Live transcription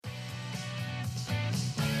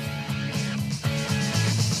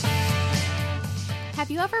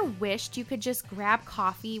Have you ever wished you could just grab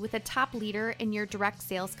coffee with a top leader in your direct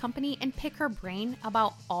sales company and pick her brain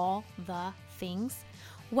about all the things?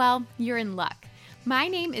 Well, you're in luck. My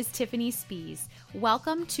name is Tiffany Spees.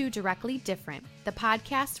 Welcome to Directly Different, the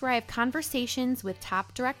podcast where I have conversations with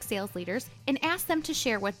top direct sales leaders and ask them to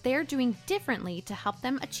share what they're doing differently to help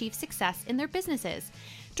them achieve success in their businesses.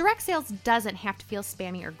 Direct sales doesn't have to feel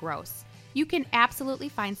spammy or gross. You can absolutely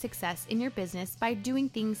find success in your business by doing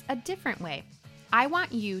things a different way. I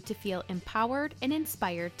want you to feel empowered and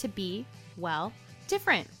inspired to be, well,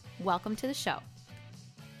 different. Welcome to the show.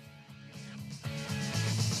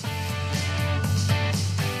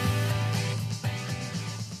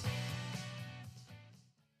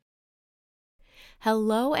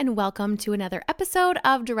 Hello and welcome to another episode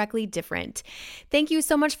of Directly Different. Thank you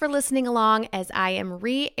so much for listening along as I am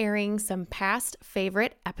re-airing some past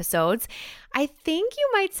favorite episodes. I think you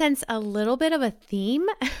might sense a little bit of a theme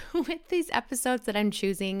with these episodes that I'm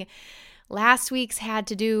choosing. Last week's had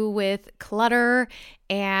to do with clutter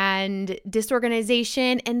and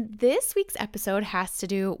disorganization, and this week's episode has to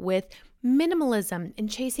do with minimalism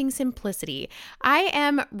and chasing simplicity. I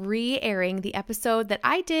am re-airing the episode that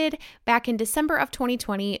I did back in December of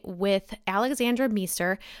 2020 with Alexandra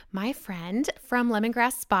Meester, my friend from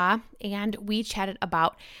Lemongrass Spa, and we chatted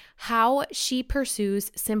about how she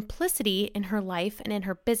pursues simplicity in her life and in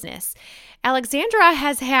her business. Alexandra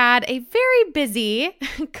has had a very busy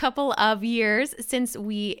couple of years since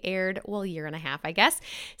we aired, well, a year and a half, I guess,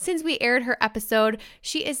 since we aired her episode.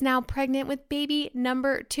 She is now pregnant with baby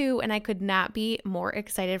number 2, and I could not be more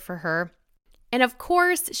excited for her. And of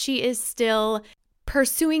course, she is still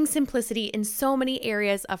pursuing simplicity in so many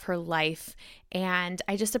areas of her life. And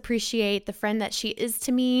I just appreciate the friend that she is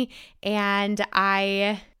to me, and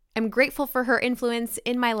I'm grateful for her influence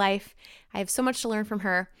in my life. I have so much to learn from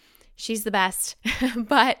her. She's the best,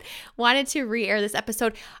 but wanted to re-air this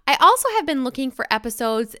episode. I also have been looking for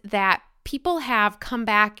episodes that people have come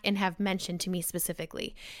back and have mentioned to me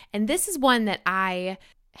specifically. And this is one that I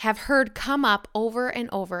have heard come up over and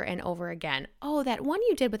over and over again. Oh, that one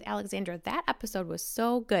you did with Alexandra, that episode was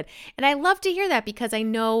so good. And I love to hear that because I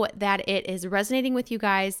know that it is resonating with you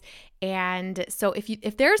guys. And so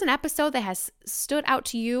if there's an episode that has stood out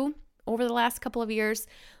to you over the last couple of years,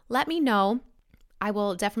 let me know. I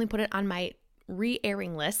will definitely put it on my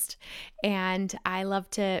re-airing list. And I love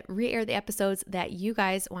to re-air the episodes that you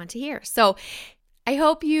guys want to hear. So I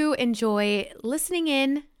hope you enjoy listening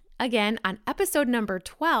in. Again, on episode number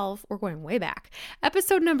 12, we're going way back.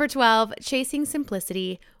 Episode number 12, Chasing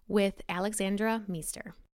Simplicity with Alexandra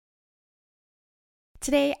Meester.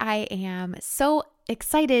 Today, I am so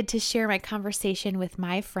excited to share my conversation with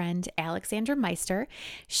my friend Alexandra Meester.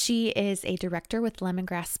 She is a director with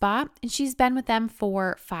Lemongrass Spa, and she's been with them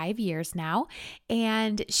for 5 years now.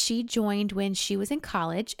 And she joined when she was in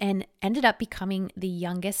college and ended up becoming the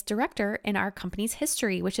youngest director in our company's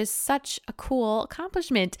history, which is such a cool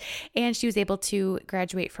accomplishment. And she was able to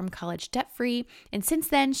graduate from college debt-free. And since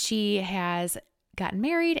then, she has gotten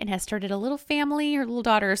married and has started a little family. Her little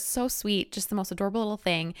daughter is so sweet, just the most adorable little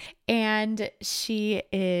thing. And she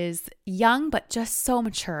is young, but just so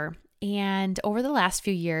mature. And over the last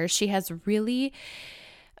few years, she has really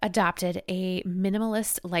adopted a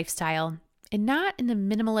minimalist lifestyle. And not in the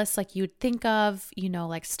minimalist like you would think of,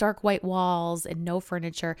 like stark white walls and no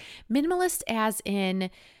furniture. Minimalist as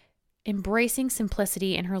in embracing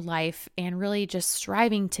simplicity in her life and really just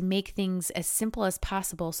striving to make things as simple as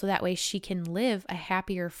possible so that way she can live a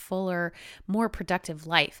happier, fuller, more productive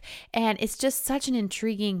life. And it's just such an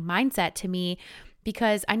intriguing mindset to me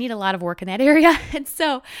because I need a lot of work in that area. And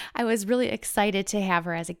so I was really excited to have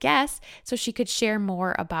her as a guest so she could share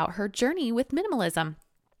more about her journey with minimalism,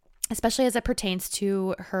 especially as it pertains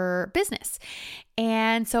to her business.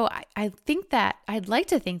 And so I'd like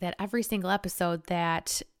to think that every single episode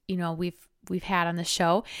that we've had on the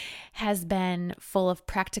show has been full of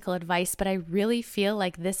practical advice, but I really feel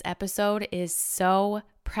like this episode is so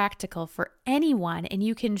practical for anyone, and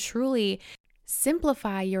you can truly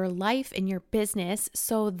simplify your life and your business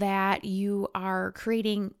so that you are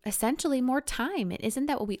creating essentially more time. And isn't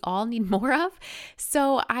that what we all need more of?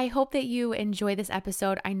 So I hope that you enjoy this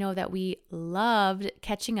episode. I know that we loved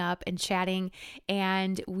catching up and chatting,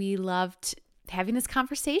 and we loved having this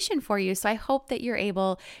conversation for you. So I hope that you're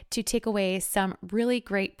able to take away some really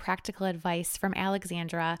great practical advice from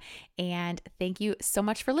Alexandra. And thank you so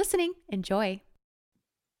much for listening. Enjoy.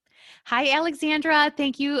 Hi, Alexandra.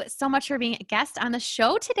 Thank you so much for being a guest on the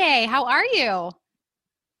show today. How are you?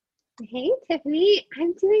 Hey, Tiffany,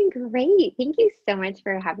 I'm doing great. Thank you so much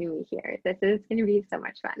for having me here. This is going to be so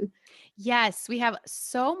much fun. Yes, we have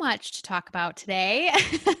so much to talk about today.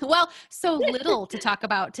 Well, so little to talk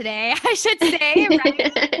about today, I should say,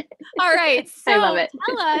 right? All right. So I love it.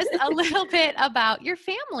 tell us a little bit about your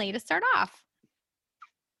family to start off.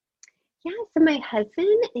 Yeah, so my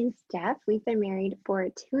husband is Jeff. We've been married for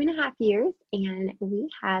 2.5 years and we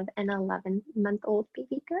have an 11-month-old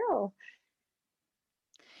baby girl.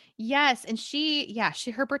 Yes, and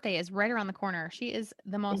her birthday is right around the corner. She is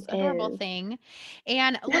the It most adorable is. thing.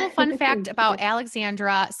 And a little fun fact Thank you. about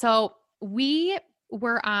Alexandra. So we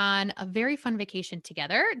were on a very fun vacation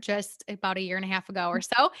together just about a year and a half ago or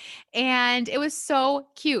so. And it was so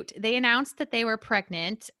cute. They announced that they were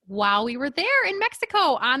pregnant while we were there in Mexico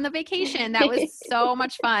on the vacation. That was so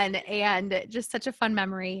much fun and just such a fun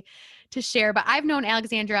memory to share. But I've known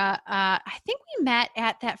Alexandra, I think we met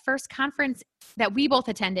at that first conference that we both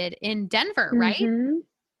attended in Denver, right? Mm-hmm.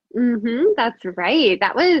 Mm-hmm. That's right.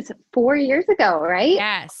 That was 4 years ago, right?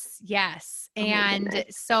 Yes, yes. Oh my And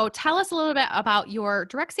goodness. so tell us a little bit about your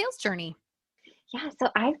direct sales journey. Yeah, so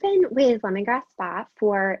I've been with Lemongrass Spa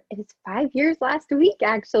for it was 5 years last week,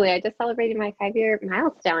 actually. I just celebrated my 5 year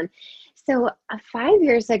milestone. So, 5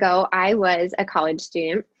 years ago, I was a college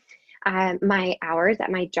student. My hours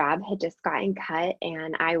at my job had just gotten cut,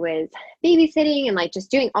 and I was babysitting and like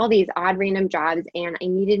just doing all these odd random jobs, and I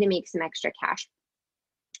needed to make some extra cash.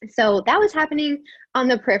 So that was happening on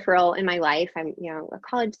the peripheral in my life. I'm, a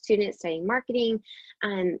college student studying marketing.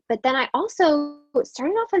 But then I also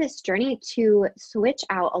started off on this journey to switch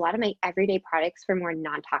out a lot of my everyday products for more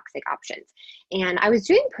non-toxic options. And I was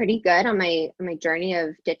doing pretty good on my journey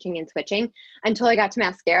of ditching and switching until I got to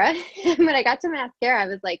mascara. When I got to mascara, I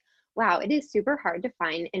was like, wow, it is super hard to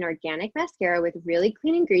find an organic mascara with really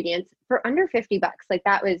clean ingredients for under 50 bucks. Like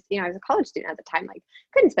that was, I was a college student at the time, like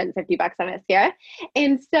couldn't spend 50 bucks on mascara.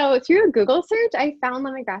 And so through a Google search, I found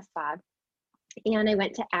Lemongrass Spa and I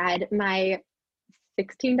went to add my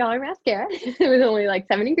 $16 mascara. It was only like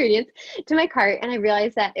 7 ingredients to my cart. And I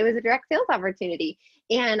realized that it was a direct sales opportunity.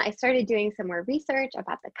 And I started doing some more research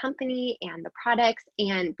about the company and the products.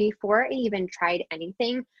 And before I even tried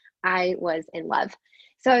anything, I was in love.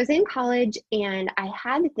 So I was in college and I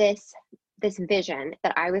had this vision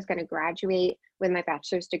that I was going to graduate with my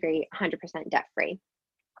bachelor's degree 100% debt free.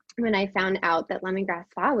 When I found out that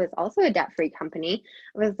Lemongrass Spa was also a debt-free company,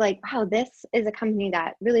 I was like, wow, this is a company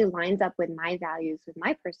that really lines up with my values, with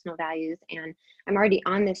my personal values. And I'm already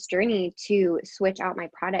on this journey to switch out my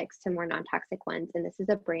products to more non-toxic ones. And this is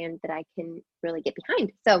a brand that I can really get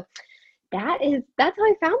behind. So that's how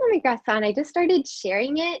I found Lemongrass Spa. And I just started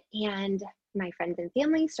sharing it, and my friends and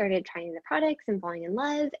family started trying the products and falling in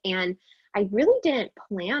love. And I really didn't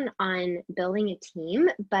plan on building a team,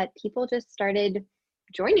 but people just started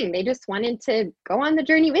joining. They just wanted to go on the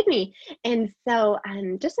journey with me. And so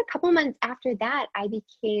just a couple months after that, I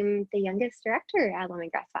became the youngest director at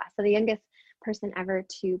Lemongrass Spa. So the youngest person ever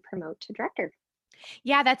to promote to director.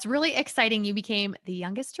 Yeah, that's really exciting. You became the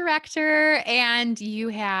youngest director and you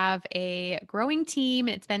have a growing team.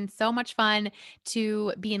 It's been so much fun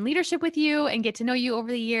to be in leadership with you and get to know you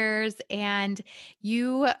over the years. And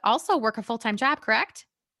you also work a full time job, correct?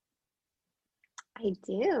 I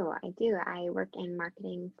do. I do. I work in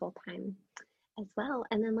marketing full time as well.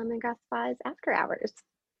 And then Lemongrass Spa is after hours.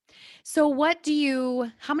 So,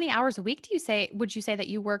 how many hours a week would you say that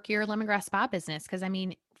you work your lemongrass spa business? Because I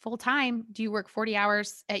mean, full time, do you work 40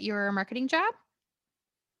 hours at your marketing job?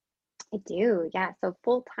 I do. Yeah. So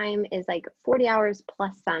full time is like 40 hours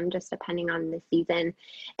plus some, just depending on the season.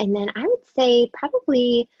 And then I would say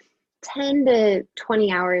probably 10 to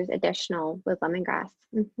 20 hours additional with lemongrass.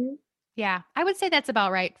 Hmm. Yeah, I would say that's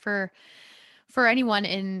about right for anyone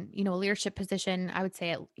in, a leadership position. I would say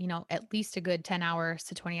at least a good 10 hours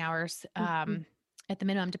to 20 hours Hmm. at the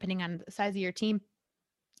minimum depending on the size of your team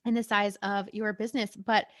and the size of your business.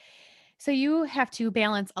 But so you have to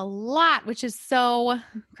balance a lot, which is so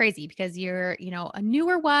crazy because you're, a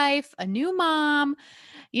newer wife, a new mom,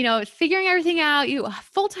 figuring everything out, you a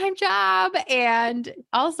full-time job and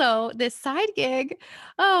also this side gig.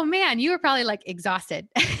 Oh man, you were probably like exhausted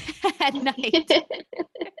at night.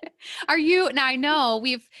 Are you now I know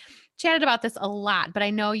we've chatted about this a lot, but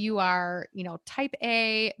I know you are, type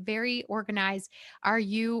A, very organized. Are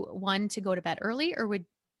you one to go to bed early or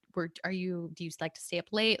do you like to stay up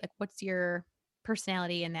late? Like what's your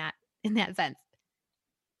personality in that sense?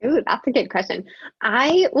 Ooh, that's a good question.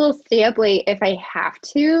 I will stay up late if I have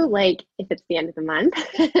to, like if it's the end of the month,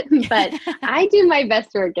 but I do my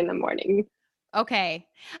best work in the morning. Okay.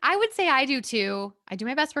 I would say I do too. I do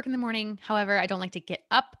my best work in the morning. However, I don't like to get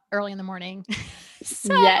up early in the morning.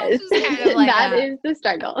 So Yes, it's just kind of like that is the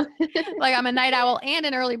struggle. I'm a night owl and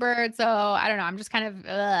an early bird. So I don't know. I'm just kind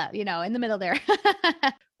of, in the middle there.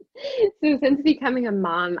 So since becoming a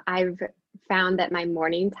mom, I've found that my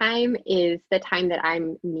morning time is the time that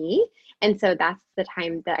I'm me. And so that's the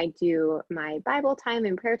time that I do my Bible time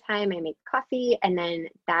and prayer time. I make coffee, and then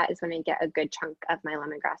that is when I get a good chunk of my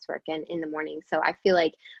lemongrass work in the morning. So I feel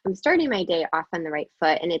like I'm starting my day off on the right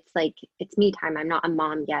foot, and it's like it's me time. I'm not a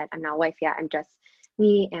mom yet. I'm not a wife yet. I'm just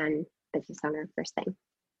me and business owner first thing.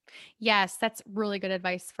 Yes, that's really good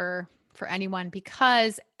advice for anyone,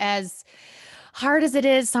 because as hard as it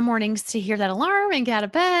is some mornings to hear that alarm and get out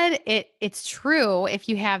of bed, it's true. If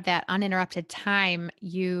you have that uninterrupted time,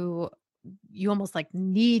 you almost like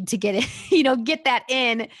need to get it, get that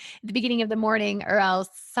in at the beginning of the morning, or else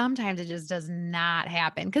sometimes it just does not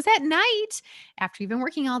happen. Because at night, after you've been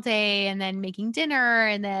working all day and then making dinner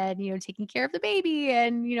and then, taking care of the baby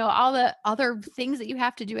and, all the other things that you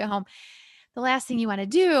have to do at home, the last thing you want to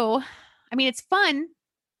do, I mean, it's fun.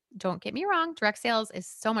 Don't get me wrong, direct sales is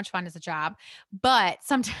so much fun as a job, but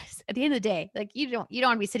sometimes at the end of the day, like you don't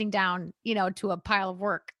want to be sitting down, to a pile of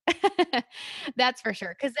work. That's for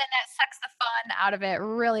sure. Cause then that sucks the fun out of it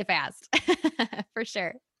really fast. For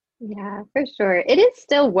sure. Yeah, for sure. It is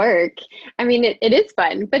still work. I mean, it is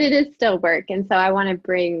fun, but it is still work. And so I want to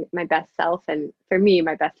bring my best self. And for me,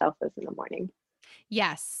 my best self is in the morning.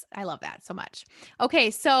 Yes, I love that so much.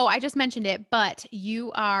 Okay, so I just mentioned it, but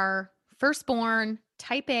you are firstborn,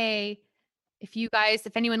 type A.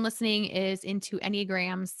 If anyone listening is into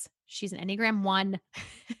Enneagrams, she's an Enneagram 1,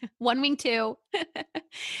 one wing 2.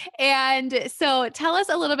 And so tell us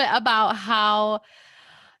a little bit about how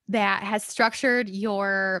that has structured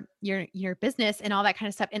your business and all that kind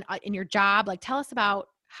of stuff in your job. Like, tell us about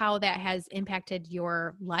how that has impacted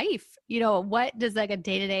your life. What does like a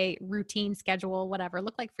day-to-day routine, schedule, whatever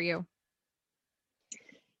look like for you?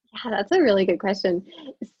 Yeah, that's a really good question.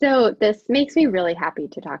 So this makes me really happy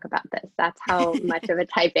to talk about this. That's how much of a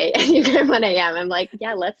type A Enneagram one I am. I'm like,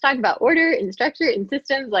 yeah, let's talk about order and structure and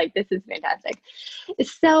systems. Like, this is fantastic.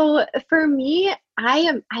 So for me,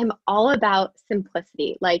 I'm all about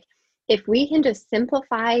simplicity. Like, if we can just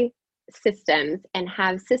simplify systems and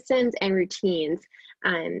have systems and routines,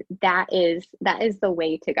 that is the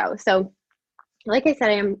way to go. So like I said,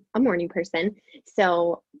 I am a morning person.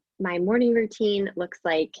 So my morning routine looks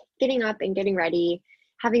like getting up and getting ready,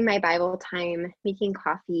 having my Bible time, making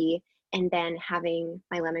coffee, and then having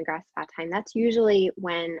my lemongrass spa time. That's usually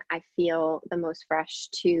when I feel the most fresh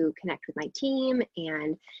to connect with my team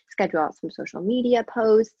and schedule out some social media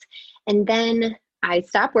posts. And then I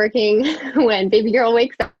stop working when baby girl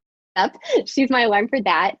wakes up. She's my alarm for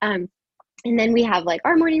that. And then we have like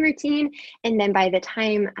our morning routine, and then by the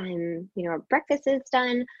time breakfast is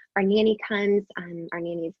done, our nanny comes. Our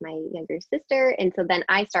nanny is my younger sister, and so then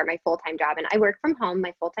I start my full-time job, and I work from home,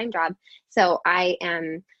 my full-time job. So I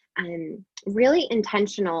am really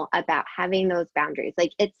intentional about having those boundaries.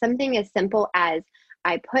 Like, it's something as simple as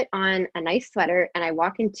I put on a nice sweater and I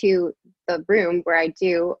walk into the room where I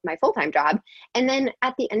do my full-time job. And then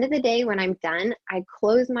at the end of the day, when I'm done, I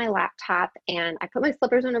close my laptop and I put my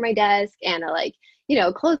slippers under my desk and I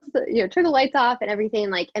close turn the lights off and everything.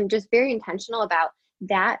 Like, I'm just very intentional about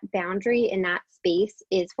that boundary, and that space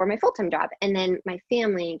is for my full-time job. And then my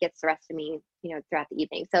family gets the rest of me, throughout the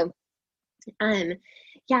evening. So um,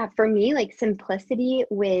 yeah, for me, like, simplicity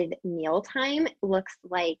with mealtime looks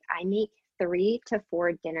like I make 3 to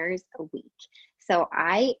 4 dinners a week. So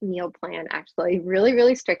I meal plan actually really,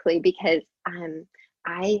 really strictly because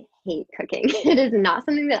I hate cooking. It is not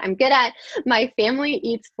something that I'm good at. My family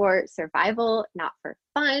eats for survival, not for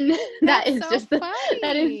fun. That That's is so just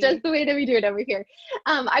funny. the way that we do it over here.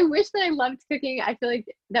 I wish that I loved cooking. I feel like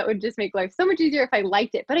that would just make life so much easier if I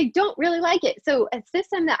liked it, but I don't really like it. So a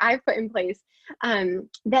system that I've put in place,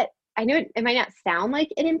 that I know it might not sound like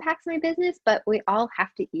it impacts my business, but we all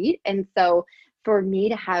have to eat. And so for me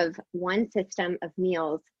to have one system of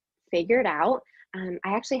meals figured out, I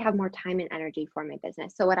actually have more time and energy for my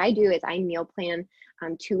business. So what I do is I meal plan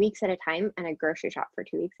 2 weeks at a time, and I grocery shop for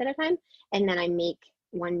 2 weeks at a time. And then I make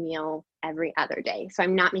one meal every other day. So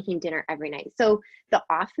I'm not making dinner every night. So the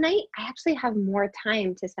off night, I actually have more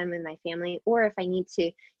time to spend with my family, or if I need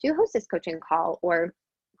to do a hostess coaching call, or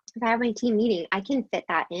if I have my team meeting, I can fit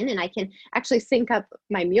that in, and I can actually sync up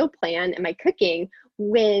my meal plan and my cooking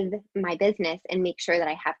with my business and make sure that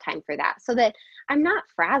I have time for that, so that I'm not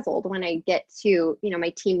frazzled when I get to,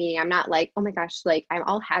 my team meeting. I'm not like, oh my gosh, like, I'm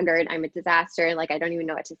all haggard, I'm a disaster, like, I don't even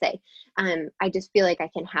know what to say. I just feel like I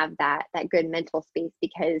can have that good mental space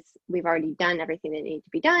because we've already done everything that needs to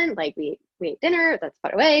be done. Like, we ate dinner, let's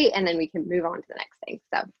put away, and then we can move on to the next thing.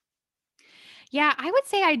 So Yeah, I would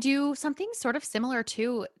say I do something sort of similar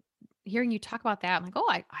to hearing you talk about that. I'm like, oh,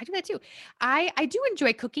 I do that too. I do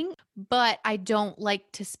enjoy cooking, but I don't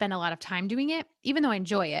like to spend a lot of time doing it, even though I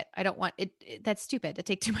enjoy it. I don't want it that's stupid to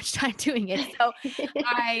take too much time doing it. So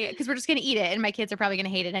because we're just gonna eat it and my kids are probably gonna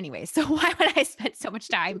hate it anyway. So why would I spend so much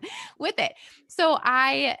time with it? So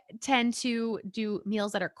I tend to do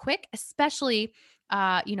meals that are quick, especially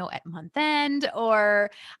at month end or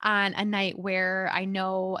on a night where I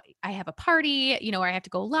know I have a party, where I have to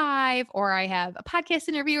go live or I have a podcast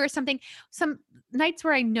interview or something. Some nights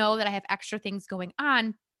where I know that I have extra things going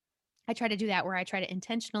on, I try to do that where I try to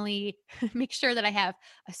intentionally make sure that I have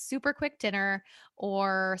a super quick dinner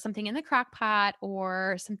or something in the crock pot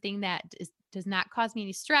or something that does not cause me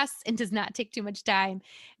any stress and does not take too much time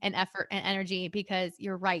and effort and energy because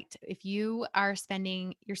you're right. If you are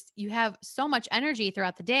spending you have so much energy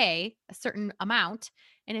throughout the day, a certain amount,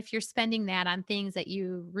 and if you're spending that on things that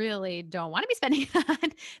you really don't want to be spending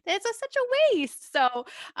on, that's such a waste. So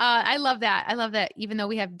I love that. I love that even though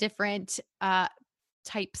we have different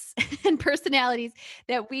types and personalities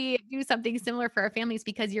that we do something similar for our families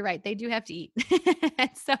because you're right, they do have to eat. And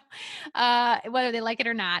so, whether they like it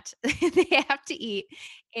or not, they have to eat.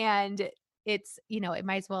 And it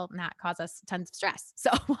might as well not cause us tons of stress. So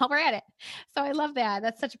while we're at it. So I love that.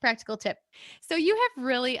 That's such a practical tip. So you have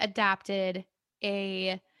really adopted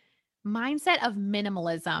a mindset of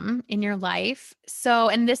minimalism in your life. So,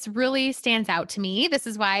 and this really stands out to me. This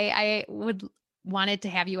is why I would wanted to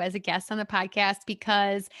have you as a guest on the podcast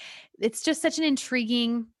because it's just such an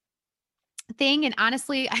intriguing thing. And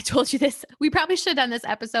honestly, I told you this, we probably should have done this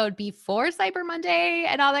episode before Cyber Monday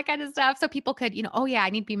and all that kind of stuff. So people could, oh yeah, I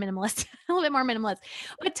need to be minimalist, a little bit more minimalist.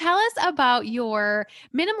 But tell us about your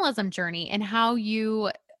minimalism journey and how you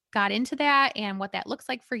got into that and what that looks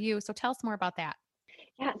like for you. So tell us more about that.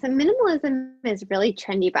 Yeah, so minimalism is really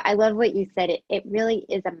trendy, but I love what you said. It really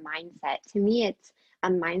is a mindset. To me, it's a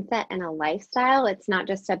mindset and a lifestyle. It's not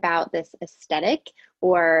just about this aesthetic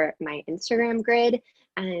or my Instagram grid.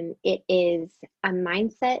 It is a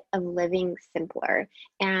mindset of living simpler.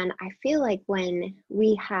 And I feel like when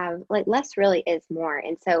we have like less really is more.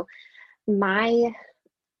 And so my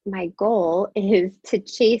my goal is to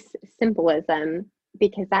chase symbolism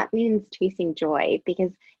because that means chasing joy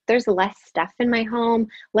because there's less stuff in my home,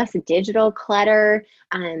 less digital clutter,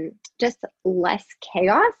 just less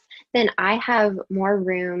chaos, then I have more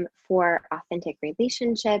room for authentic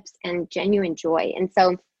relationships and genuine joy. And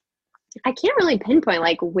so I can't really pinpoint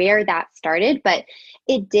like where that started, but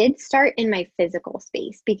it did start in my physical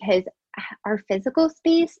space because our physical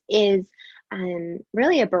space is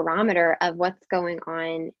really a barometer of what's going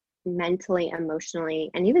on mentally, emotionally,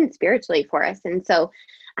 and even spiritually for us. And so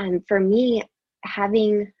for me,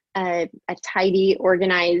 having a tidy,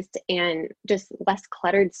 organized, and just less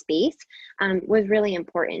cluttered space was really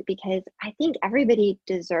important because I think everybody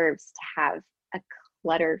deserves to have a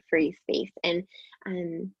clutter-free space. And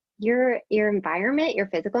your environment, your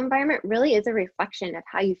physical environment really is a reflection of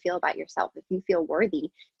how you feel about yourself, if you feel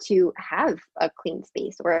worthy to have a clean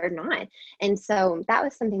space or not. And so that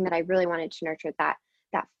was something that I really wanted to nurture, that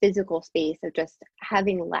physical space of just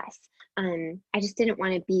having less. I just didn't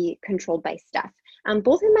want to be controlled by stuff,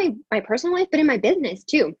 both in my personal life, but in my business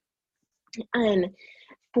too. Um,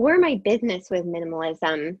 for my business with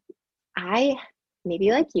minimalism, I,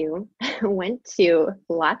 maybe like you, went to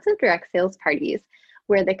lots of direct sales parties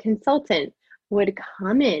where the consultant would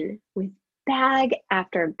come in with bag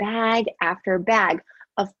after bag after bag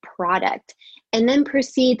of product and then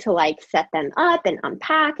proceed to like set them up and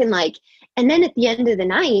unpack and then at the end of the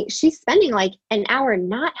night she's spending like an hour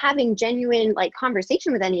not having genuine like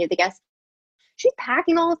conversation with any of the guests. She's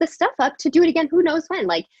packing all of this stuff up to do it again who knows when.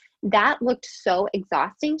 Like that looked so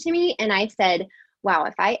exhausting to me, and I said, wow,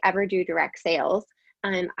 if I ever do direct sales,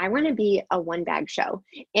 I want to be a one bag show.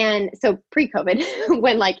 And so pre-COVID,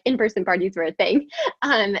 when like in-person parties were a thing,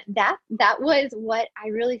 that was what I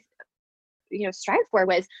really, strive for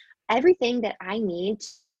was everything that I need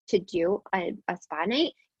to do a spa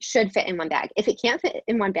night should fit in one bag. If it can't fit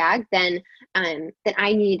in one bag, then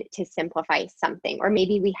I need to simplify something. Or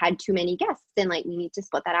maybe we had too many guests and like we need to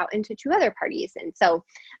split that out into two other parties. And so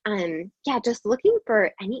yeah, just looking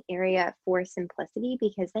for any area for simplicity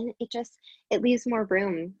because then it leaves more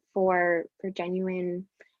room for genuine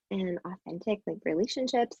and authentic like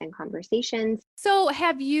relationships and conversations. So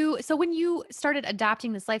when you started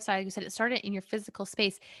adopting this lifestyle, you said it started in your physical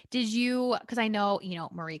space. Did you, because I know,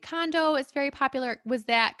 Marie Kondo is very popular. Was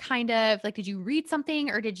that kind of like, did you read something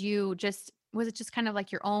or was it just kind of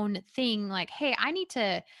like your own thing? Like, hey, I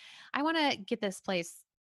want to get this place,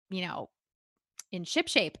 you know, in ship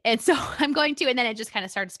shape. And so I'm going to, and then it just kind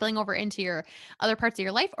of started spilling over into your other parts of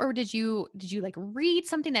your life. Or did you like read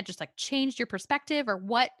something that just like changed your perspective or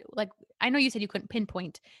what, like, I know you said you couldn't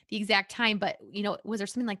pinpoint the exact time, but was there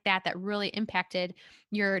something like that that really impacted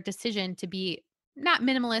your decision to be not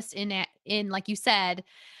minimalist in, like you said,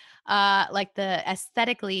 like the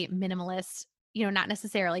aesthetically minimalist, not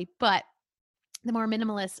necessarily, but the more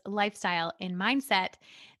minimalist lifestyle and mindset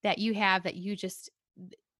that you have, that you just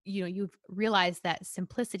you've realized that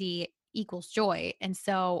simplicity equals joy. And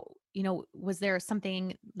so, was there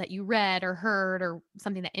something that you read or heard or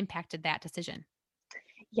something that impacted that decision?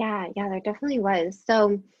 Yeah, yeah, there definitely was.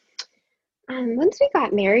 So, once we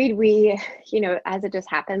got married, as it just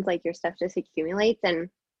happens, like your stuff just accumulates. And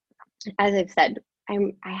as I've said,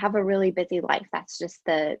 I have a really busy life. That's just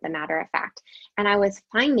the matter of fact. And I was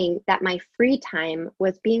finding that my free time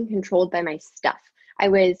was being controlled by my stuff. I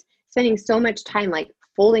was spending so much time like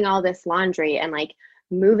folding all this laundry and like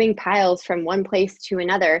moving piles from one place to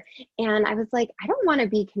another. And I was like, I don't want to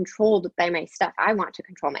be controlled by my stuff. I want to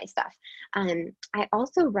control my stuff. I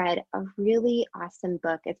also read a really awesome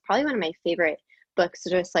book. It's probably one of my favorite books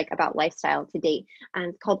just like about lifestyle to date.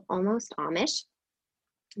 It's called Almost Amish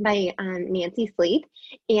by Nancy Sleeth,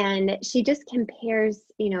 and she just compares,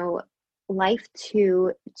 life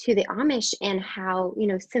to the Amish and how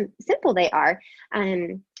simple they are,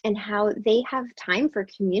 and how they have time for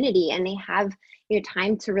community and they have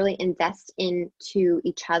time to really invest into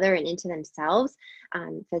each other and into themselves,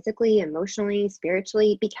 physically, emotionally,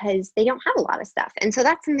 spiritually, because they don't have a lot of stuff. And so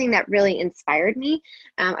that's something that really inspired me.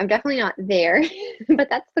 I'm definitely not there, but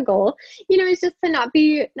that's the goal. Is just to not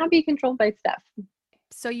be controlled by stuff.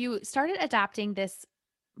 So you started adopting this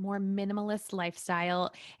more minimalist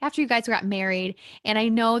lifestyle after you guys got married. And I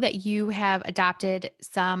know that you have adopted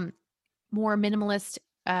some more minimalist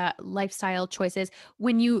lifestyle choices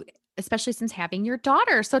especially since having your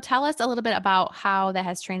daughter. So tell us a little bit about how that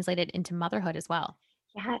has translated into motherhood as well.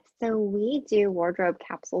 Yeah, so we do wardrobe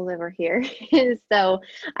capsules over here. So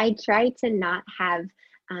I try to not have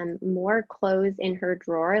more clothes in her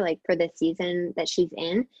drawer, like for the season that she's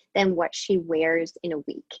in, than what she wears in a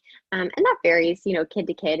week. And that varies, kid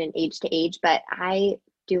to kid and age to age, but I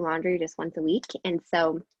do laundry just once a week. And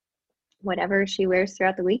so whatever she wears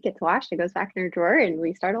throughout the week gets washed, it goes back in her drawer, and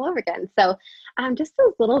we start all over again. So just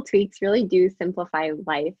those little tweaks really do simplify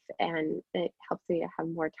life, and it helps me to have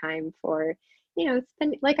more time for,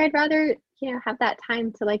 spend, like I'd rather, have that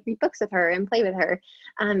time to like read books with her and play with her.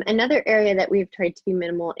 Another area that we've tried to be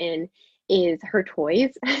minimal in is her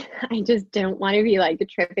toys. I just don't want to be like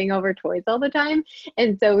tripping over toys all the time.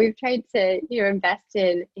 And so we've tried to, invest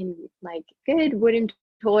in like good wooden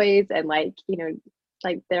toys and like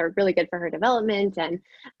they're really good for her development,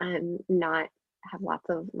 and not have lots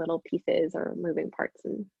of little pieces or moving parts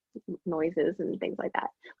and noises and things like that.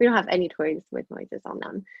 We don't have any toys with noises on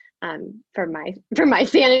them, for my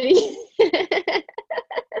sanity.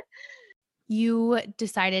 You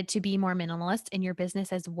decided to be more minimalist in your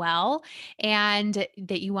business as well, and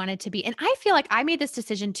that you wanted to be. And I feel like I made this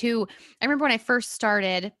decision too. I remember when I first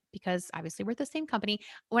started, because obviously we're at the same company.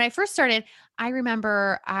 When I first started, I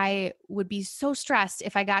remember I would be so stressed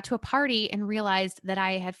if I got to a party and realized that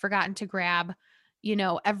I had forgotten to grab,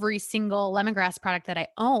 every single lemongrass product that I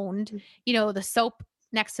owned, the soap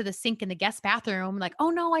next to the sink in the guest bathroom. Like, oh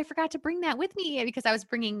no, I forgot to bring that with me, because I was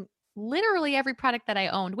bringing literally every product that I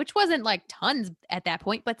owned, which wasn't like tons at that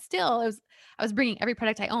point, but still I was bringing every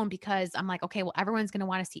product I owned, because I'm like, okay, well, everyone's going to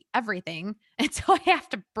want to see everything. And so I have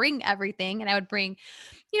to bring everything. And I would bring,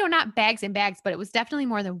 not bags and bags, but it was definitely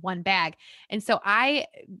more than one bag. And so I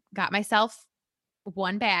got myself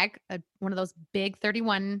one bag, one of those big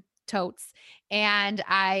 31 totes. And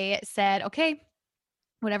I said, okay,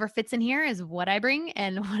 whatever fits in here is what I bring,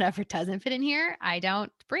 and whatever doesn't fit in here, I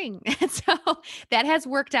don't bring. And so that has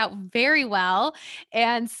worked out very well.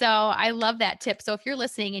 And so I love that tip. So if you're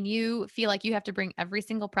listening and you feel like you have to bring every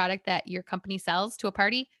single product that your company sells to a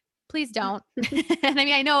party, please don't. And I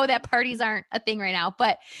mean, I know that parties aren't a thing right now,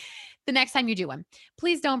 but the next time you do one,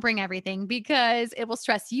 please don't bring everything, because it will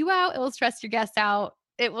stress you out. It will stress your guests out.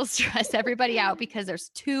 It will stress everybody out, because there's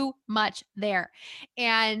too much there.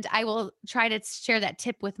 And I will try to share that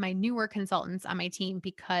tip with my newer consultants on my team,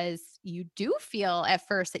 because you do feel at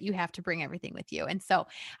first that you have to bring everything with you. And so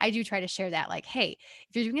I do try to share that, like, hey,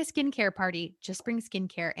 if you're doing a skincare party, just bring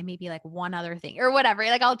skincare and maybe like one other thing or whatever.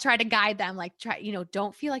 Like, I'll try to guide them, like,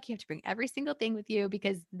 don't feel like you have to bring every single thing with you,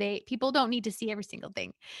 because people don't need to see every single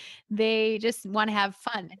thing. They just want to have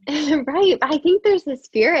fun. Right. I think there's this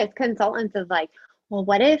fear as consultants of like, well,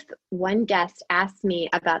 what if one guest asks me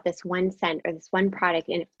about this one scent or this one product,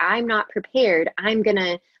 and if I'm not prepared, I'm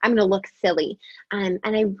gonna look silly. And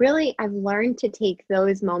I've learned to take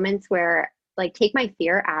those moments where like take my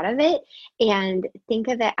fear out of it and think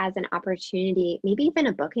of it as an opportunity, maybe even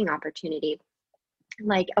a booking opportunity.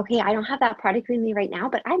 Like, okay, I don't have that product with me right now,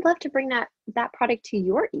 but I'd love to bring that product to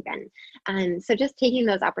your event. So just taking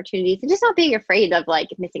those opportunities and just not being afraid of like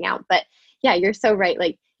missing out. But yeah, you're so right.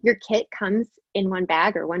 Like your kit comes in one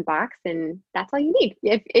bag or one box, and that's all you need.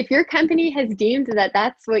 If your company has deemed that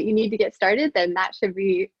that's what you need to get started, then that should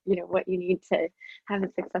be, what you need to have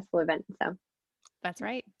a successful event. So That's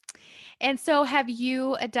right. And so have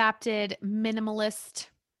you adopted a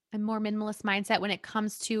more minimalist mindset when it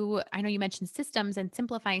comes to, I know you mentioned systems and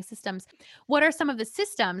simplifying systems. What are some of the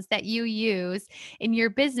systems that you use in your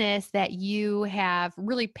business that you have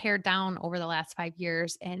really pared down over the last 5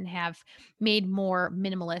 years and have made more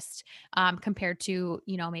minimalist compared to,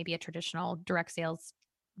 maybe a traditional direct sales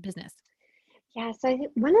business? yeah, so I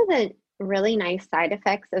think one of the really nice side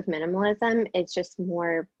effects of minimalism is just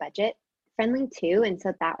more budget friendly too. And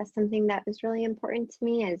so that was something that was really important to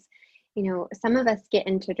me is, some of us get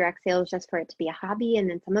into direct sales just for it to be a hobby. And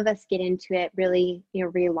then some of us get into it really,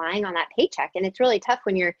 relying on that paycheck. And it's really tough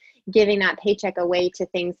when you're giving that paycheck away to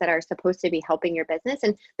things that are supposed to be helping your business.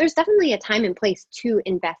 And there's definitely a time and place to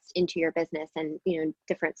invest into your business and,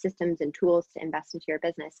 different systems and tools to invest into your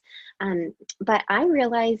business. But I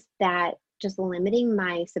realized that just limiting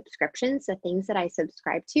my subscriptions, the things that I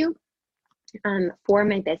subscribe to for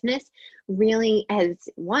my business really has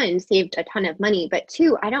one saved a ton of money, but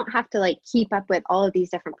two, I don't have to like keep up with all of these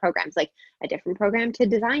different programs, like a different program to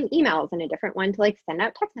design emails and a different one to like send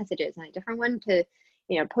out text messages and a different one to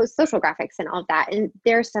post social graphics and all of that. And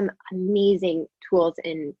there's some amazing tools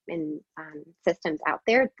and systems out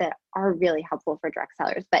there that are really helpful for direct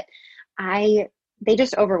sellers, but I they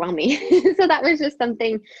just overwhelm me. So that was just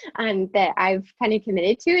something that I've kind of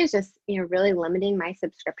committed to is just, really limiting my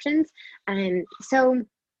subscriptions. And so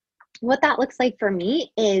what that looks like for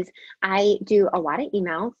me is I do a lot of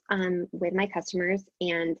emails with my customers,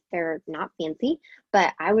 and they're not fancy,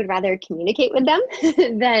 but I would rather communicate with them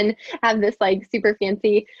than have this like super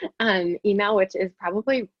fancy email, which is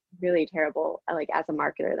probably really terrible like as a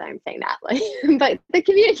marketer that I'm saying that, like, but the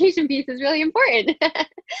communication piece is really important.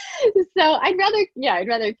 So I'd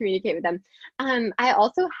rather communicate with them. I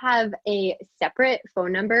also have a separate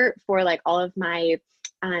phone number for like all of my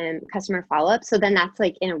customer follow-up. So then that's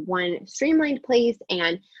like in one streamlined place.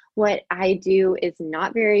 And what I do is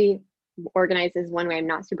not very organized is one way. I'm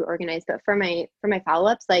not super organized, but for my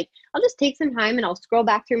follow-ups, like I'll just take some time and I'll scroll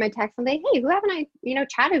back through my text and say, hey, who haven't I,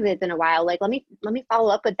 chatted with in a while? Like let me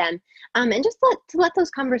follow up with them. And just let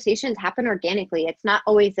those conversations happen organically. It's not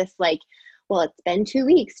always this like, well, it's been 2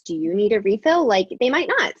 weeks. Do you need a refill? Like they might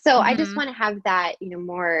not. So I just want to have that,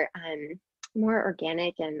 more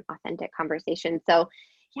organic and authentic conversation. So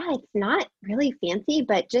yeah, it's not really fancy,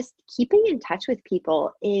 but just keeping in touch with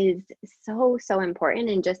people is so, so important.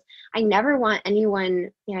 And just, I never want anyone,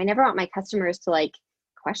 I never want my customers to like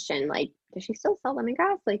question, like, does she still sell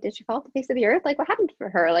lemongrass? Like, did she fall off the face of the earth? Like, what happened for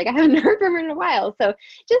her? Like, I haven't heard from her in a while. So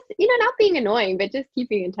just, not being annoying, but just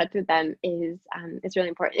keeping in touch with them is really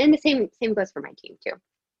important. And the same goes for my team too.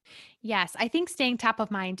 Yes, I think staying top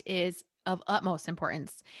of mind is of utmost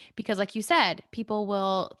importance because like you said, people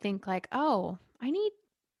will think like, "Oh, I need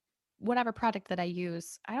whatever product that I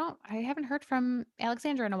use. I haven't heard from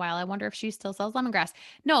Alexandra in a while. I wonder if she still sells lemongrass."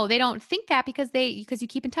 No, they don't think that because you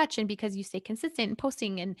keep in touch and because you stay consistent and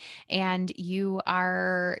posting and you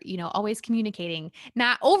are, always communicating,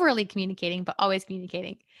 not overly communicating, but always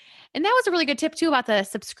communicating. And that was a really good tip too about the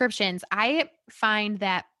subscriptions. I find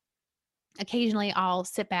that occasionally I'll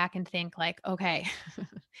sit back and think like, okay,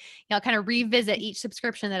 kind of revisit each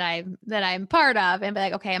subscription that I'm part of and be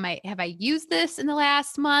like, okay, have I used this in the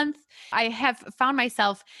last month? I have found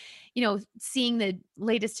myself, seeing the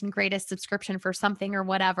latest and greatest subscription for something or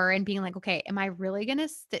whatever and being like, okay, am I really going to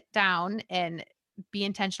sit down and be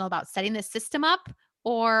intentional about setting this system up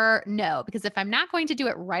or no? Because if I'm not going to do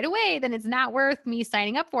it right away, then it's not worth me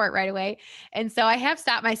signing up for it right away. And so I have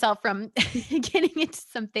stopped myself from getting into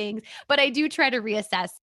some things, but I do try to reassess.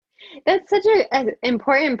 That's such an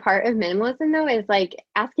important part of minimalism, though, is like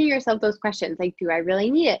asking yourself those questions, like, do I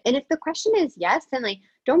really need it? And if the question is yes, then like,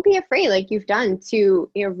 don't be afraid, like you've done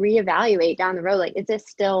to, reevaluate down the road. Like, is this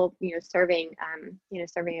still, serving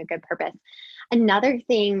a good purpose? Another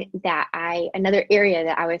area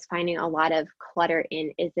that I was finding a lot of clutter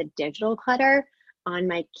in is the digital clutter. on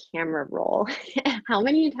my camera roll. How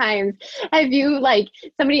many times have you like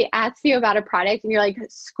somebody asks you about a product and you're like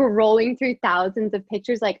scrolling through thousands of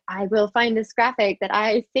pictures, like, I will find this graphic that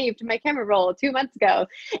I saved to my camera roll 2 months ago.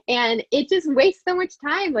 And it just wastes so much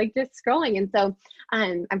time, like just scrolling. And so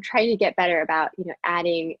I'm trying to get better about,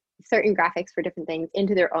 adding certain graphics for different things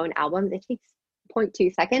into their own albums. It takes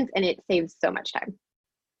 0.2 seconds and it saves so much time.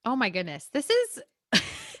 Oh my goodness.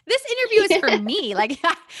 This interview is for me. Like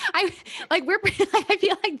I like we're I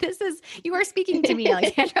feel like you are speaking to me,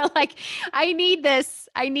 Alexandra. Like I need this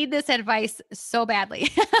advice so badly.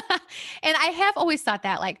 And I have always thought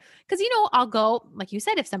that like, cause I'll go, like you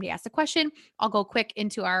said, if somebody asks a question, I'll go quick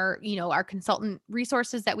into our, our consultant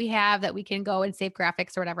resources that we have that we can go and save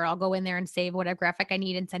graphics or whatever. I'll go in there and save whatever graphic I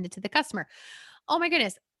need and send it to the customer. Oh my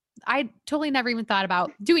goodness. I totally never even thought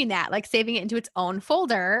about doing that, like saving it into its own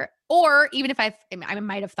folder. Or even if I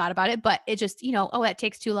might have thought about it, but it just, oh, that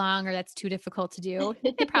takes too long or that's too difficult to do.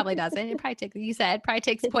 It probably doesn't. It probably takes, like you said, probably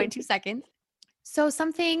takes 0.2 seconds. So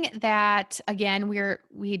something that, again,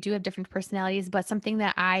 we do have different personalities, but something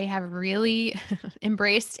that I have really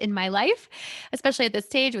embraced in my life, especially at this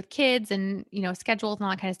stage with kids and, schedules and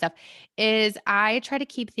all that kind of stuff, is I try to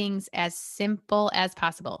keep things as simple as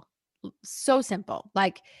possible. So simple.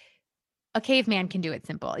 Like a caveman can do it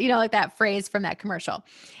simple, like that phrase from that commercial.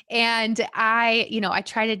 And I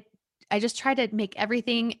just try to make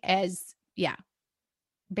everything as,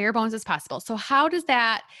 bare bones as possible. So how do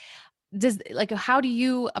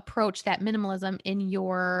you approach that minimalism in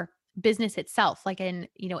your business itself? Like in,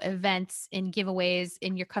 events, in giveaways,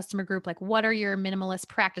 in your customer group, like what are your minimalist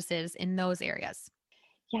practices in those areas?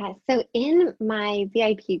 Yeah, so in my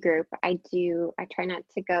VIP group, I try not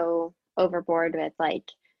to go overboard with like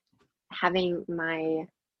having my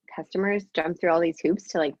customers jump through all these hoops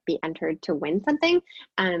to like be entered to win something.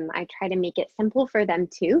 I try to make it simple for them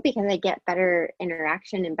too, because I get better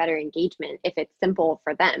interaction and better engagement if it's simple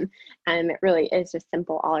for them. It really is just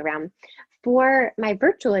simple all around. For my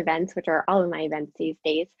virtual events, which are all of my events these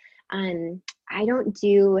days, I don't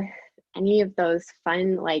do any of those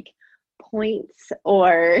fun like points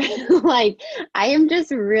or like I am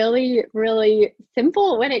just really, really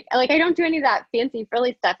simple when it like I don't do any of that fancy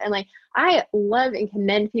frilly stuff. And like I love and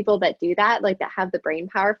commend people that do that, like that have the brain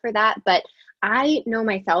power for that. But I know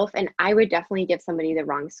myself and I would definitely give somebody the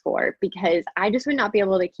wrong score because I just would not be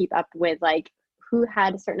able to keep up with like who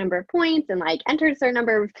had a certain number of points and like entered a certain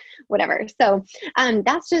number of whatever. So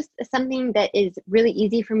that's just something that is really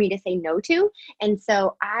easy for me to say no to. And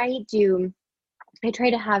so I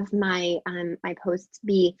try to have my my posts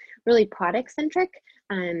be really product centric,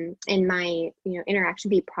 and my interaction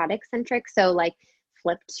be product centric. So like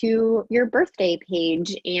flip to your birthday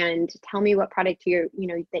page and tell me what product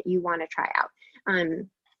that you want to try out.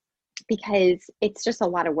 Because it's just a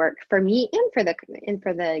lot of work for me and for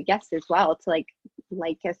the guests as well to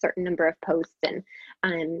like a certain number of posts and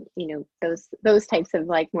those types of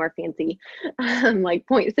like more fancy like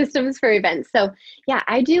point systems for events. So yeah,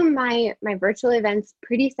 I do my virtual events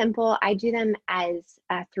pretty simple. I do them as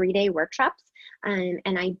 3-day workshops, and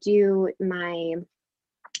I do my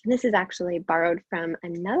this is actually borrowed from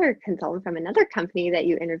another consultant from another company that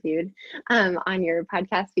you interviewed on your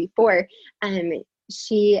podcast before.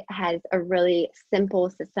 She has a really simple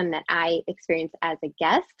system that I experienced as a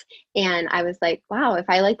guest. And I was like, wow, if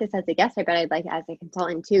I like this as a guest, I bet I'd like it as a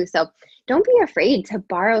consultant too. So don't be afraid to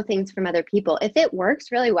borrow things from other people. If it works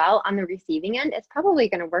really well on the receiving end, it's probably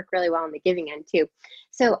going to work really well on the giving end too.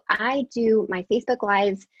 So I do my Facebook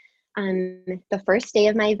Lives the first day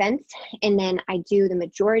of my events, and then I do the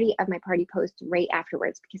majority of my party posts right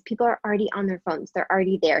afterwards because people are already on their phones. They're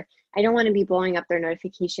already there. I don't want to be blowing up their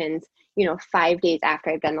notifications, 5 days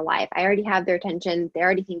after I've done the live. I already have their attention. They're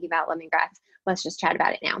already thinking about lemongrass. Let's just chat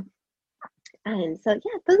about it now. So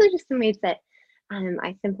yeah, those are just some ways that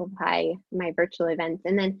I simplify my virtual events.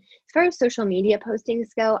 And then as far as social media postings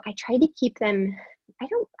go, I try to keep them.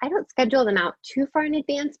 I don't schedule them out too far in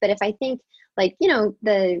advance, but if I think like,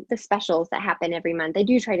 the specials that happen every month, I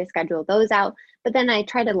do try to schedule those out, but then I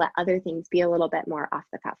try to let other things be a little bit more off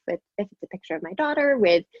the cuff. If it's a picture of my daughter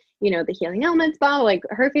with, the Healing Elements ball, like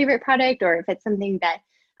her favorite product, or if it's something that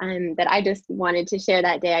I just wanted to share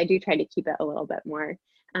that day, I do try to keep it a little bit more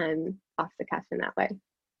off the cuff in that way.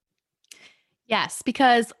 Yes,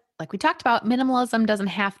 because like we talked about, minimalism doesn't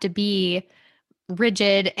have to be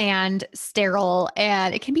rigid and sterile,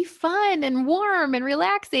 and it can be fun and warm and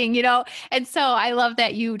relaxing, And so I love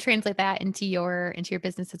that you translate that into your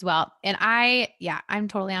business as well. And I'm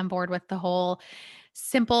totally on board with the whole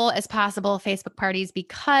simple as possible Facebook parties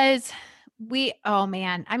because oh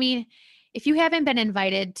man, I mean, if you haven't been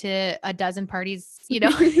invited to a dozen parties,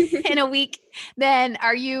 in a week, then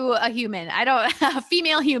are you a human? I don't, a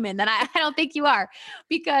female human, then I don't think you are,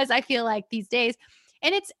 because I feel like these days,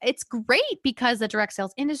 and it's great because the direct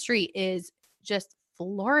sales industry is just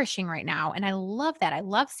flourishing right now. And I love that. I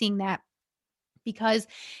love seeing that because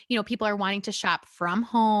people are wanting to shop from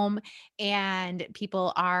home and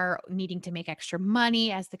people are needing to make extra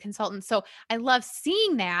money as the consultant. So I love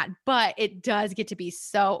seeing that, but it does get to be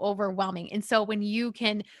so overwhelming. And so when you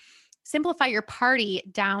can simplify your party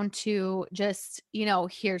down to just,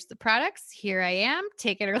 here's the products, here I am,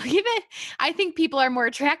 take it or leave it. I think people are more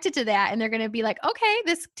attracted to that, and they're going to be like, okay,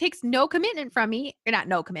 this takes no commitment from me, or not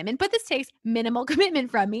no commitment, but this takes minimal commitment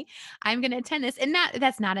from me. I'm going to attend this. And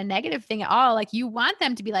that's not a negative thing at all. Like, you want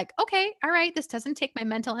them to be like, okay, all right, this doesn't take my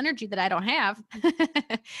mental energy that I don't have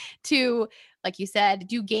to, like you said,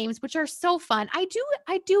 do games, which are so fun. I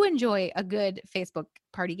do enjoy a good Facebook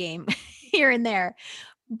party game here and there,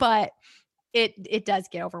 but it does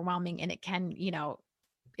get overwhelming, and it can,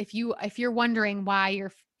 if you're wondering why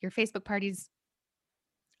your Facebook parties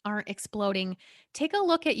aren't exploding, take a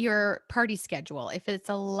look at your party schedule. If it's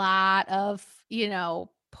a lot of,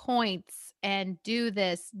 points and do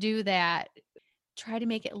this, do that, try to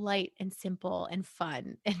make it light and simple and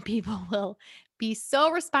fun, and people will be so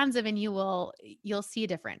responsive, and you'll see a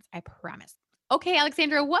difference. I promise. Okay,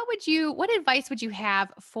 Alexandra, what advice would you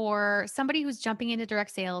have for somebody who's jumping into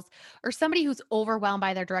direct sales, or somebody who's overwhelmed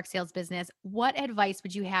by their direct sales business? What advice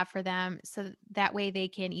would you have for them so that way they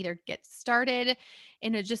can either get started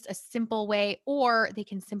in just a simple way, or they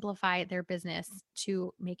can simplify their business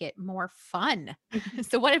to make it more fun?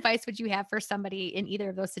 So what advice would you have for somebody in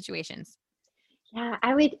either of those situations? Yeah,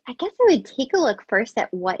 I guess I would take a look first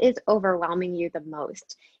at what is overwhelming you the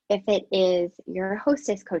most. If it is your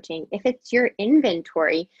hostess coaching, if it's your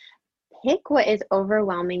inventory, pick what is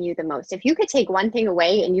overwhelming you the most. If you could take one thing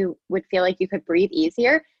away and you would feel like you could breathe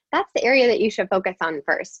easier, that's the area that you should focus on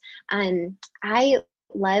first. I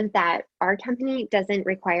love that our company doesn't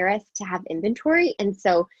require us to have inventory. And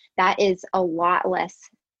so that is a lot less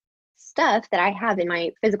stuff that I have in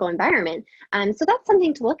my physical environment. So that's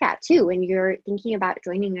something to look at too when you're thinking about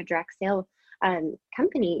joining a direct sale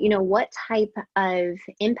company. What type of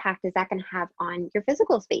impact is that going to have on your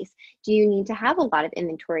physical space? Do you need to have a lot of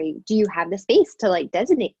inventory? Do you have the space to like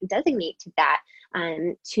designate to that,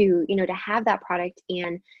 to have that product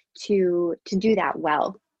and to do that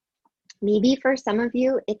well? Maybe for some of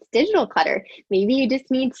you, it's digital clutter. Maybe you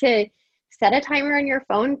just need to set a timer on your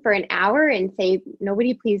phone for an hour and say,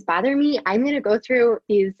 nobody please bother me. I'm going to go through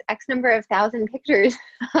these X number of thousand pictures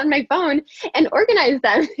on my phone and organize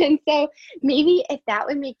them. And so maybe if that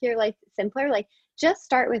would make your life simpler, like just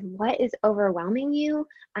start with what is overwhelming you.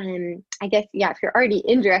 I guess, yeah, if you're already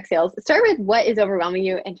in direct sales, start with what is overwhelming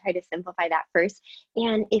you and try to simplify that first.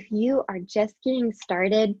 And if you are just getting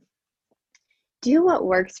started, do what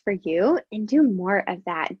works for you and do more of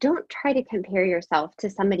that. Don't try to compare yourself to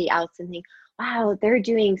somebody else and think, wow, they're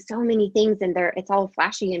doing so many things and it's all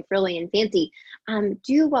flashy and frilly and fancy.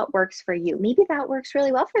 Do what works for you. Maybe that works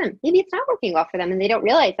really well for them. Maybe it's not working well for them and they don't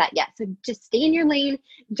realize that yet. So just stay in your lane.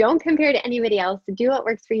 Don't compare to anybody else. Do what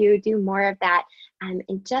works for you. Do more of that. And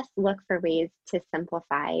just look for ways to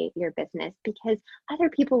simplify your business, because other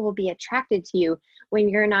people will be attracted to you when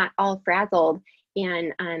you're not all frazzled.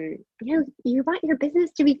 And you want your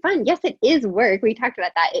business to be fun. Yes, it is work. We talked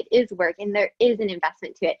about that. It is work and there is an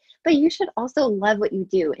investment to it, but you should also love what you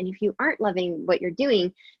do. And if you aren't loving what you're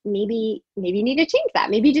doing, maybe you need to change that.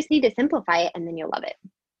 Maybe you just need to simplify it and then you'll love it.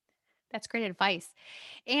 That's great advice.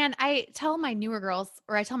 And I tell my newer girls,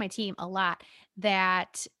 or I tell my team a lot,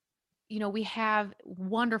 that we have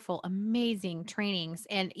wonderful, amazing trainings.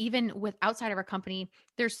 And even with outside of our company,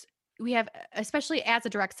 we have, especially as a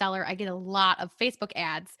direct seller, I get a lot of Facebook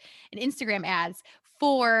ads and Instagram ads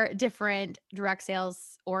for different direct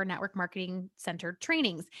sales or network marketing centered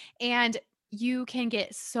trainings. And you can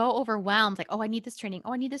get so overwhelmed, like, oh, I need this training.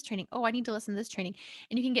 Oh, I need this training. Oh, I need to listen to this training.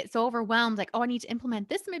 And you can get so overwhelmed, like, oh, I need to implement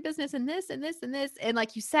this in my business and this and this and this. And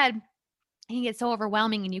like you said, it can get so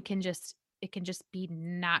overwhelming, and it can just be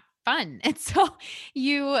not fun. And so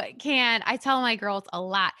I tell my girls a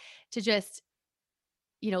lot to just,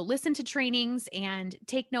 listen to trainings and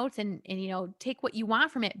take notes and, take what you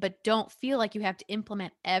want from it, but don't feel like you have to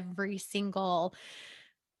implement every single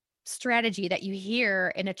strategy that you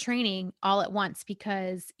hear in a training all at once,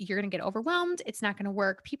 because you're going to get overwhelmed. It's not going to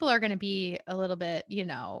work. People are going to be a little bit,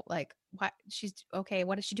 like, what she's okay.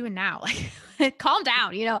 What is she doing now? Like, calm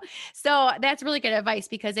down. So that's really good advice,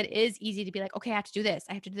 because it is easy to be like, okay, I have to do this.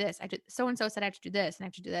 I have to do this. So-and-so said I have to do this and I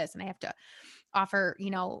have to do this. And I have to offer,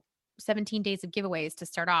 17 days of giveaways to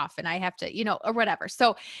start off and I have to, or whatever.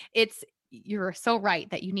 So you're so right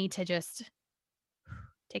that you need to just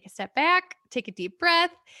take a step back, take a deep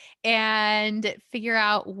breath, and figure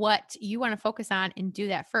out what you want to focus on and do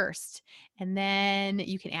that first. And then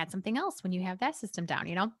you can add something else when you have that system down,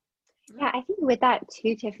 Yeah, I think with that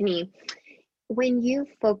too, Tiffany, when you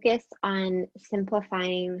focus on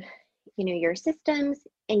simplifying, your systems,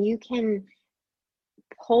 and you can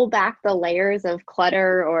pull back the layers of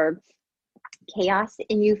clutter or chaos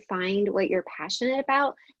and you find what you're passionate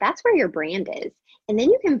about, that's where your brand is. And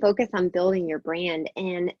then you can focus on building your brand.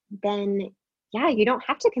 And then, yeah, you don't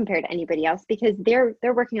have to compare to anybody else because they're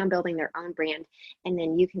working on building their own brand. And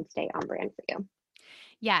then you can stay on brand for you.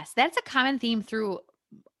 Yes, that's a common theme through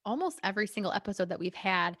almost every single episode that we've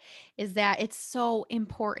had, is that it's so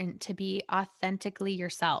important to be authentically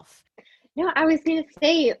yourself. No, I was going to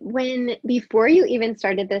say, before you even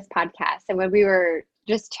started this podcast and when we were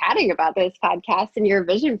just chatting about this podcast and your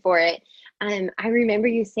vision for it, I remember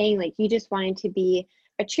you saying like you just wanted to be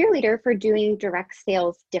a cheerleader for doing direct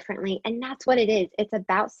sales differently. And that's what it is. It's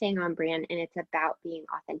about staying on brand and it's about being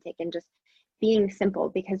authentic and just being simple,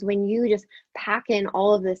 because when you just pack in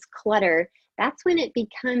all of this clutter, that's when it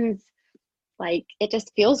becomes like it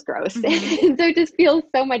just feels gross. Mm-hmm. So it just feels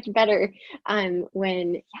so much better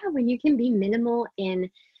when you can be minimal in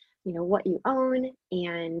what you own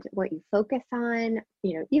and what you focus on,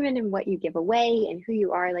 even in what you give away and who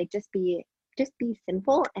you are. Like just be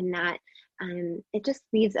simple, and that it just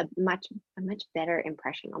leaves a much better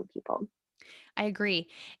impression on people. I agree.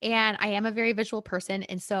 And I am a very visual person.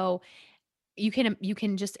 And so you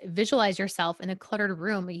can just visualize yourself in a cluttered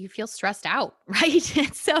room. You feel stressed out, right?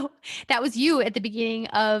 And so that was you at the beginning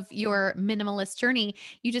of your minimalist journey.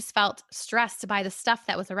 You just felt stressed by the stuff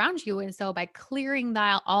that was around you. And so by clearing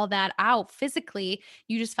all that out physically,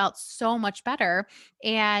 you just felt so much better.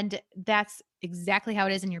 And that's exactly how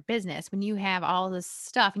it is in your business. When you have all this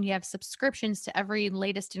stuff and you have subscriptions to every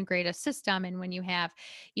latest and greatest system, and when you have,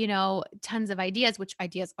 tons of ideas, which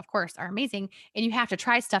ideas, of course, are amazing, and you have to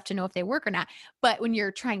try stuff to know if they work or not. But when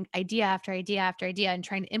you're trying idea after idea after idea and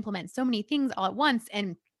trying to implement so many things all at once,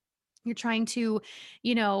 and you're trying to,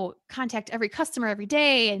 contact every customer every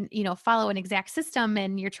day and, follow an exact system,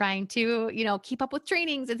 and you're trying to, keep up with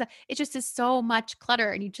trainings, and it just is so much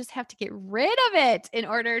clutter, and you just have to get rid of it in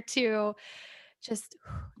order to just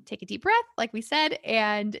take a deep breath, like we said,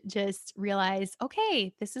 and just realize,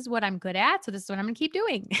 okay, this is what I'm good at. So this is what I'm going to keep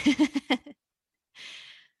doing.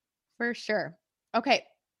 For sure. Okay.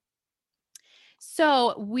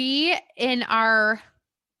 So in our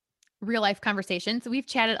real life conversations, we've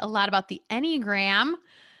chatted a lot about the Enneagram.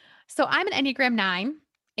 So I'm an Enneagram 9,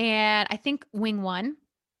 and I think Wing 1.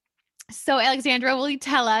 So Alexandra, will you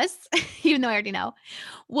tell us, even though I already know,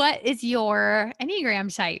 what is your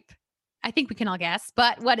Enneagram type? I think we can all guess,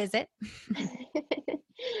 but what is it?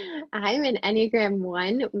 I'm an Enneagram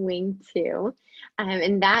 1, Wing 2,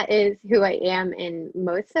 and that is who I am in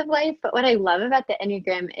most of life. But what I love about the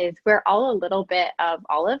Enneagram is we're all a little bit of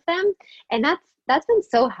all of them, and that's been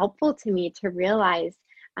so helpful to me to realize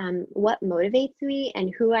what motivates me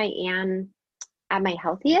and who I am at my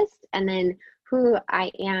healthiest, and then who I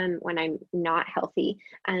am when I'm not healthy.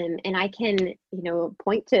 And I can,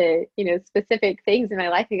 point to, specific things in my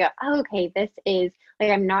life and go, oh, okay, this is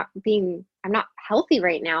like, I'm not healthy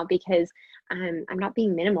right now because I'm not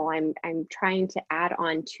being minimal. I'm trying to add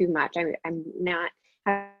on too much. I'm not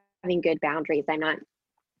having good boundaries. I'm not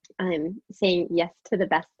saying yes to the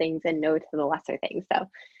best things and no to the lesser things. So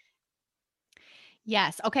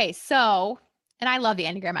Yes. Okay. So, and I love the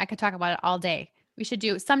Enneagram. I could talk about it all day.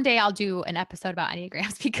 Someday I'll do an episode about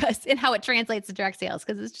Enneagrams and how it translates to direct sales,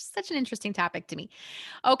 because it's just such an interesting topic to me.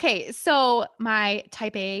 Okay. So my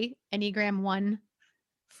type A Enneagram 1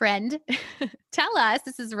 friend, tell us,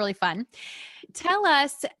 this is really fun. Tell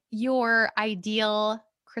us your ideal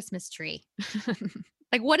Christmas tree.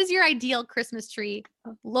 Like, what does your ideal Christmas tree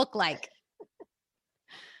look like?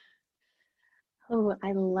 Oh,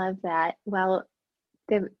 I love that. Well,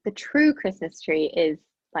 the true Christmas tree is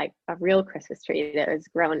like a real Christmas tree that was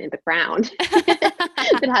grown in the ground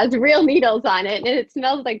that has real needles on it and it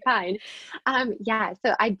smells like pine. Yeah,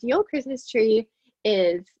 so ideal Christmas tree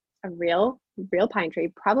is a real pine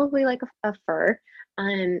tree, probably like a fir.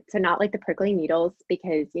 So not like the prickly needles,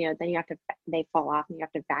 because then they fall off and you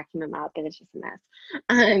have to vacuum them up and it's just a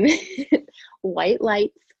mess. White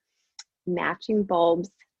lights, matching bulbs,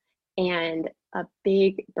 and a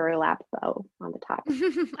big burlap bow on the top.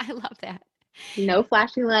 I love that. No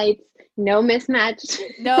flashing lights, no mismatched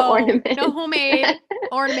No, ornaments. no homemade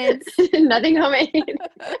ornaments. Nothing homemade.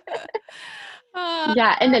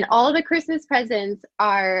 Yeah, and then all the Christmas presents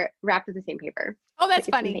are wrapped with the same paper. Oh, that's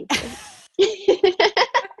Tickets and funny. thank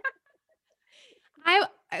you.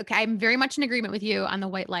 I'm very much in agreement with you on the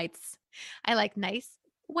white lights. I like nice,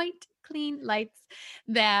 white, clean lights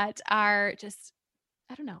that are just,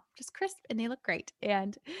 I don't know, just crisp and they look great.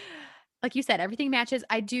 And like you said, everything matches.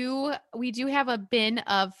 We do have a bin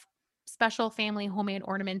of special family homemade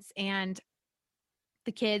ornaments, and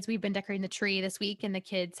the kids, we've been decorating the tree this week, and the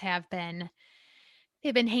kids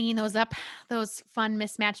they've been hanging those up, those fun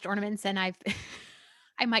mismatched ornaments, and I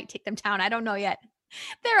might take them down. I don't know yet.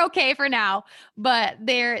 They're okay for now, but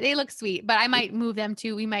they look sweet. But I might move them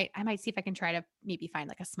to. I might see if I can try to maybe find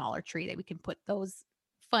like a smaller tree that we can put those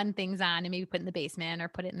fun things on, and maybe put in the basement or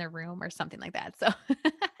put it in their room or something like that. So,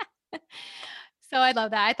 so I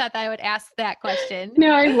love that. I thought that I would ask that question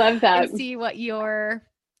No, I love that. and see what your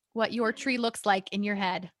tree looks like in your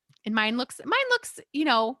head. And mine looks,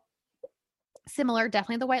 similar.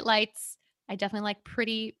 Definitely the white lights. I definitely like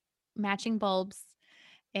pretty matching bulbs.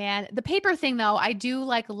 And the paper thing, though, I do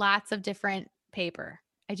like lots of different paper.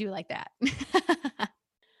 I do like that.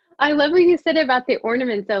 I love what you said about the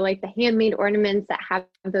ornaments, though, like the handmade ornaments that have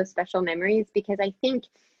those special memories, because I think,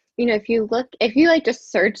 if you like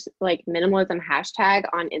just search like minimalism hashtag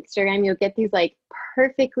on Instagram, you'll get these like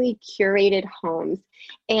perfectly curated homes.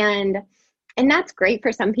 And that's great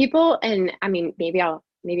for some people. And I mean, maybe I'll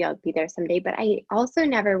be there someday, but I also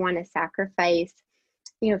never want to sacrifice,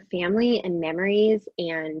 family and memories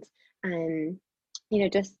and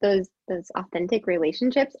just those authentic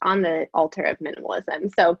relationships on the altar of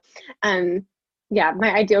minimalism. So yeah,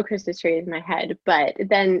 my ideal Christmas tree is in my head, but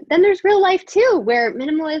then there's real life too, where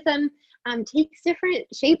minimalism takes different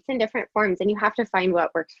shapes and different forms, and you have to find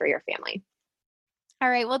what works for your family. All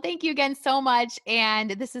right. Well, thank you again so much.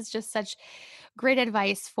 And this is just such great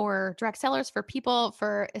advice for direct sellers, for people,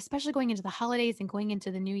 for especially going into the holidays and going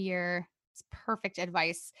into the new year. It's perfect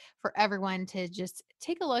advice for everyone to just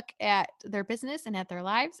take a look at their business and at their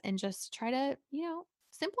lives and just try to,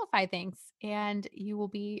 simplify things, and you will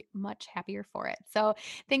be much happier for it. So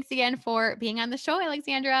thanks again for being on the show,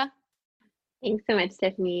 Alexandra. Thanks so much,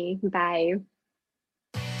 Tiffany. Bye.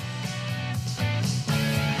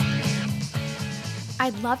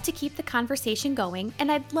 I'd love to keep the conversation going,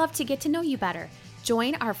 and I'd love to get to know you better.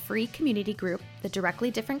 Join our free community group, the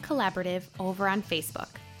Directly Different Collaborative, over on Facebook.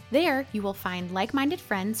 There, you will find like-minded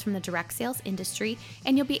friends from the direct sales industry,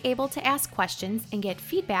 and you'll be able to ask questions and get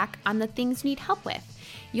feedback on the things you need help with.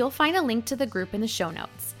 You'll find a link to the group in the show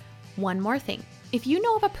notes. One more thing. If you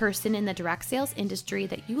know of a person in the direct sales industry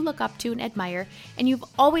that you look up to and admire, and you've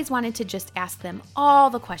always wanted to just ask them all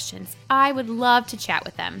the questions, I would love to chat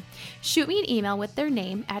with them. Shoot me an email with their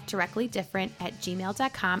name at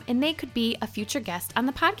directlydifferent@gmail.com, and they could be a future guest on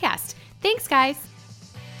the podcast. Thanks, guys.